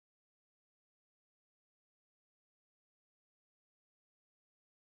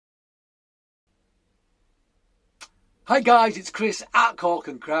Hi guys, it's Chris at Cork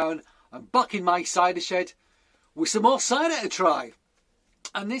and Crown. I'm back in my cider shed with some more cider to try.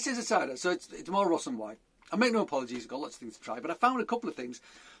 And this is a cider, so it's more Ross and White. I make no apologies, I've got lots of things to try, but I found a couple of things.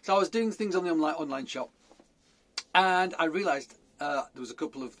 So I was doing things on the online shop, and I realised there was a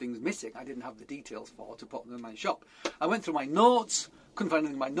couple of things missing. I didn't have the details for to put them in my shop. I went through my notes, couldn't find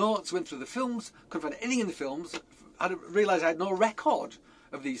anything in my notes, went through the films, couldn't find anything in the films. I realised I had no record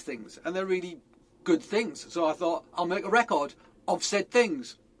of these things, and they're really good things. So I thought, I'll make a record of said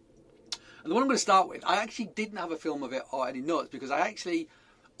things. And the one I'm going to start with, I actually didn't have a film of it or any notes, because I actually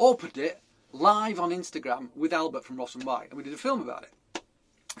opened it live on Instagram with Albert from Ross and White, and we did a film about it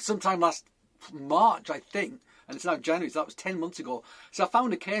sometime last March, I think, and it's now January, so that was 10 months ago. So I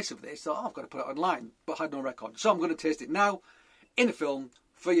found a case of this, so I've got to put it online, but I had no record. So I'm going to taste it now in a film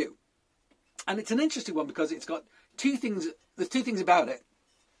for you. And it's an interesting one because it's got two things. There's two things about it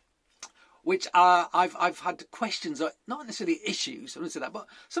which I've had questions, not necessarily issues, I don't say that, but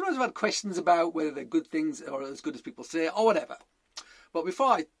sometimes I've had questions about whether they're good things or as good as people say or whatever. But before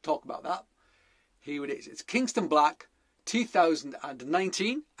I talk about that, here it is. It's Kingston Black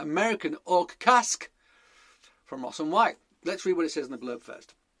 2019 American Oak Cask from Ross and White. Let's read what it says in the blurb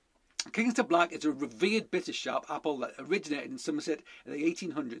first. Kingston Black is a revered bitter sharp apple that originated in Somerset in the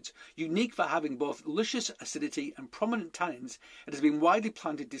 1800s. Unique for having both luscious acidity and prominent tannins, it has been widely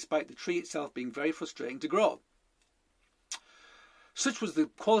planted despite the tree itself being very frustrating to grow. Such was the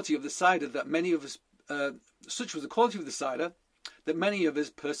quality of the cider that many of us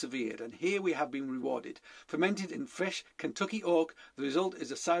persevered, and here we have been rewarded. Fermented in fresh Kentucky oak, the result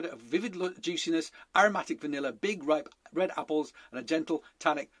is a cider of vivid juiciness, aromatic vanilla, big ripe red apples, and a gentle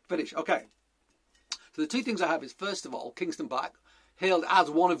tannic finish. Okay, so the two things I have is, first of all, Kingston Black, hailed as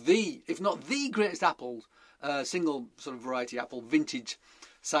one of the, if not the greatest apples, single sort of variety apple, vintage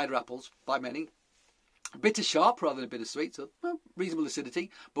cider apples by many. Bitter sharp rather than bitter sweet, so well, reasonable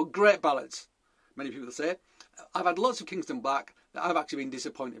acidity, but great balance, many people say. I've had lots of Kingston Black that I've actually been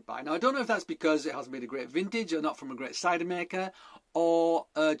disappointed by. Now, I don't know if that's because it hasn't been a great vintage or not from a great cider maker, or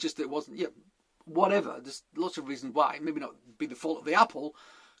just that it wasn't, whatever. There's lots of reasons why. Maybe not be the fault of the apple,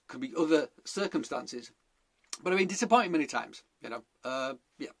 could be other circumstances. But I've been disappointed many times,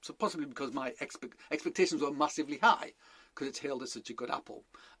 so possibly because my expectations were massively high, because it's hailed as such a good apple.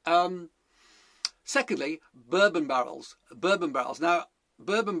 Secondly, bourbon barrels. Now,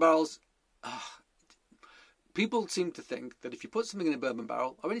 bourbon barrels... people seem to think that if you put something in a bourbon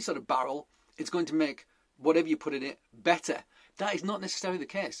barrel, or any sort of barrel, it's going to make whatever you put in it better. That is not necessarily the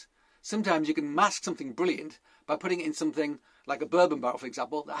case. Sometimes you can mask something brilliant by putting it in something like a bourbon barrel, for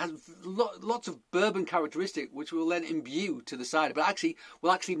example, that has lots of bourbon characteristic, which will then imbue to the cider, but actually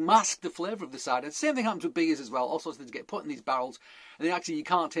will mask the flavour of the cider. The same thing happens with beers as well. All sorts of things get put in these barrels, and then actually you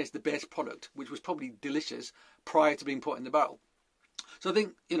can't taste the base product, which was probably delicious prior to being put in the barrel. So I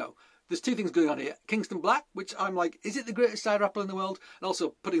think, there's two things going on here. Kingston Black, which I'm like, is it the greatest cider apple in the world? And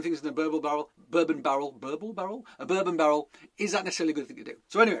also putting things in a bourbon barrel, is that necessarily a good thing to do?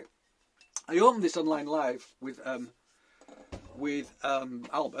 So anyway, I opened this online live with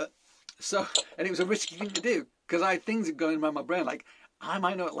Albert, and it was a risky thing to do, because I had things going around my brain like, I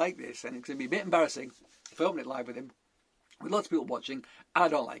might not like this, and it's going to be a bit embarrassing if I open it live with him, with lots of people watching, and I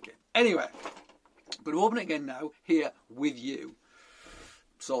don't like it. Anyway, I'm going to open it again now, here with you.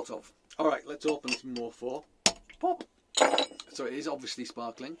 Sort of. Alright, let's open some more for pop. So it is obviously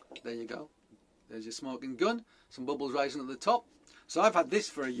sparkling. There you go. There's your smoking gun. Some bubbles rising at the top. So I've had this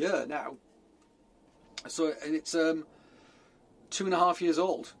for a year now. So, and it's 2.5 years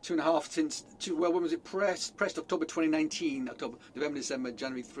old. 2.5 since, well, when was it pressed? Pressed October 2019. October, November, December,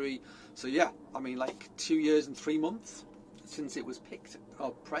 January 3. So yeah, I mean like 2 years and 3 months since it was picked, or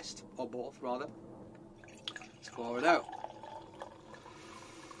pressed, or both rather. Let's pour it out.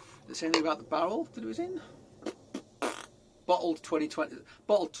 Does it say anything about the barrel that it was in? Bottled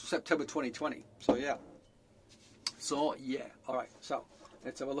September 2020. So yeah. Alright, so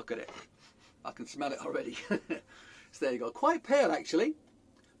let's have a look at it. I can smell it already. So there you go. Quite pale actually.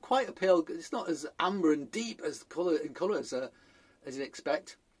 Quite a pale. It's not as amber and deep as colour as you'd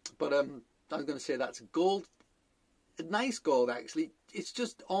expect. But I'm going to say that's gold. A nice gold actually. It's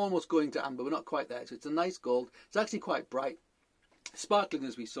just almost going to amber. We're not quite there. So it's a nice gold. It's actually quite bright. Sparkling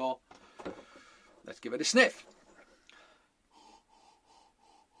as we saw. Let's give it a sniff.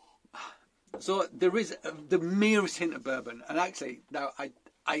 So there is the merest hint of bourbon, and actually now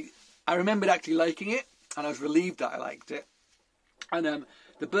I remembered actually liking it, and I was relieved that I liked it. And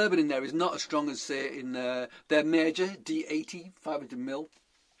the bourbon in there is not as strong as say in their major D80 500ml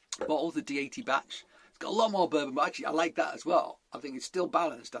bottle, the D80 batch. It's got a lot more bourbon, but actually I like that as well. I think it's still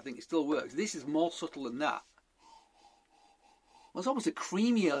balanced. I think it still works. This is more subtle than that. There's almost a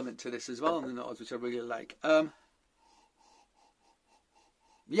creamy element to this as well on the nose, which I really like.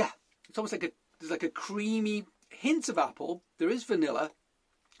 Yeah, it's almost like there's like a creamy hint of apple. There is vanilla.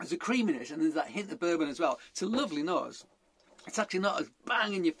 There's a creaminess, and there's that hint of bourbon as well. It's a lovely nose. It's actually not as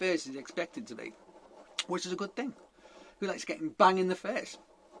bang in your face as you expect it to be, which is a good thing. Who likes getting bang in the face?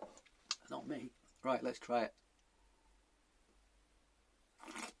 Not me. Right, let's try it.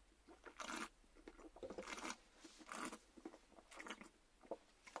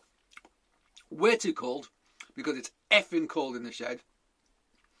 Way too cold, because it's effing cold in the shed.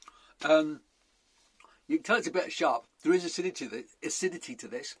 You can tell it's a bit sharp. There is acidity to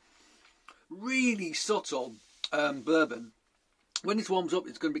this. Really subtle bourbon. When this warms up,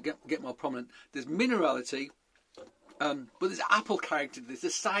 it's going to get more prominent. There's minerality, but there's apple character. There's a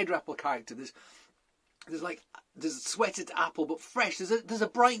cider apple character. There's sweated apple, but fresh. There's a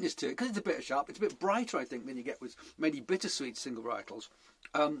brightness to it because it's a bit sharp. It's a bit brighter, I think, than you get with many bittersweet single varietals.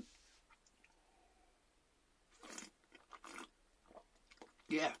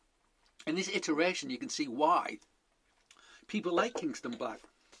 Yeah. In this iteration, you can see why people like Kingston Black.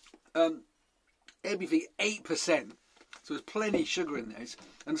 ABV 8%, so there's plenty of sugar in this,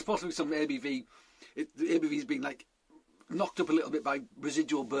 and there's possibly some ABV. The ABV is being like knocked up a little bit by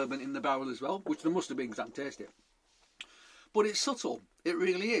residual bourbon in the barrel as well, which there must have been because I can taste it. But it's subtle, it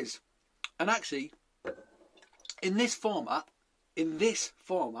really is. And actually, in this format,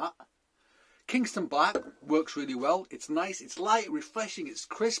 Kingston Black works really well. It's nice, it's light, refreshing, it's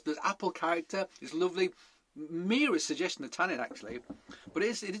crisp, there's apple character, it's lovely. Merest suggestion of tannin actually, but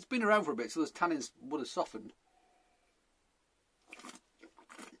it's been around for a bit, so those tannins would have softened.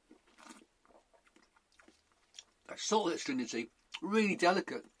 A subtle astringency, really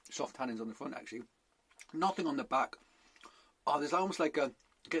delicate soft tannins on the front actually. Nothing on the back. Oh, there's almost like a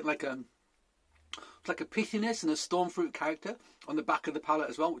pithiness and a stone fruit character on the back of the palate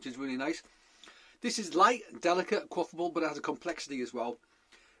as well, which is really nice. This is light, delicate, quaffable, but it has a complexity as well.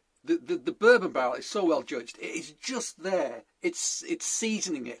 The bourbon barrel is so well judged. It is just there. It's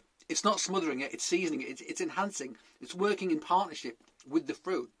seasoning it. It's not smothering it. It's seasoning it. It's enhancing. It's working in partnership with the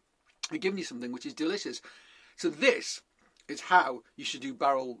fruit. They're giving you something which is delicious. So this is how you should do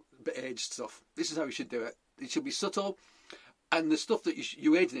barrel aged stuff. This is how you should do it. It should be subtle, and the stuff that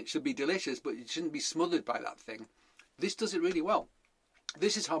you age in it should be delicious, but it shouldn't be smothered by that thing. This does it really well.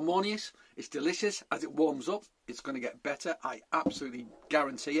 This is harmonious, it's delicious. As it warms up, it's going to get better. I absolutely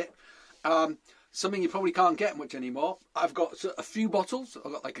guarantee it. Something you probably can't get much anymore. I've got a few bottles.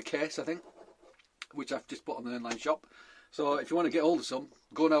 I've got like a case, I think, which I've just put on the online shop. So if you want to get hold of some,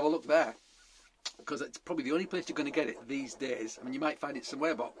 go and have a look there. Because it's probably the only place you're going to get it these days. I mean, you might find it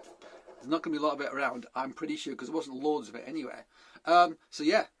somewhere, but there's not going to be a lot of it around, I'm pretty sure, because there wasn't loads of it anyway. So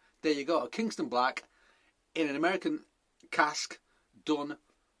yeah, there you go. Kingston Black in an American cask, done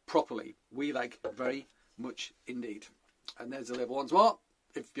properly. We like very much indeed. And there's the label once more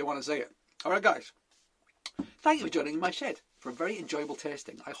if you want to see it. Alright guys, thank you for joining my shed for a very enjoyable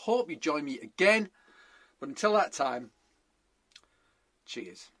tasting. I hope you join me again, but until that time,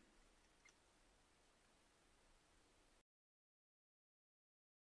 cheers.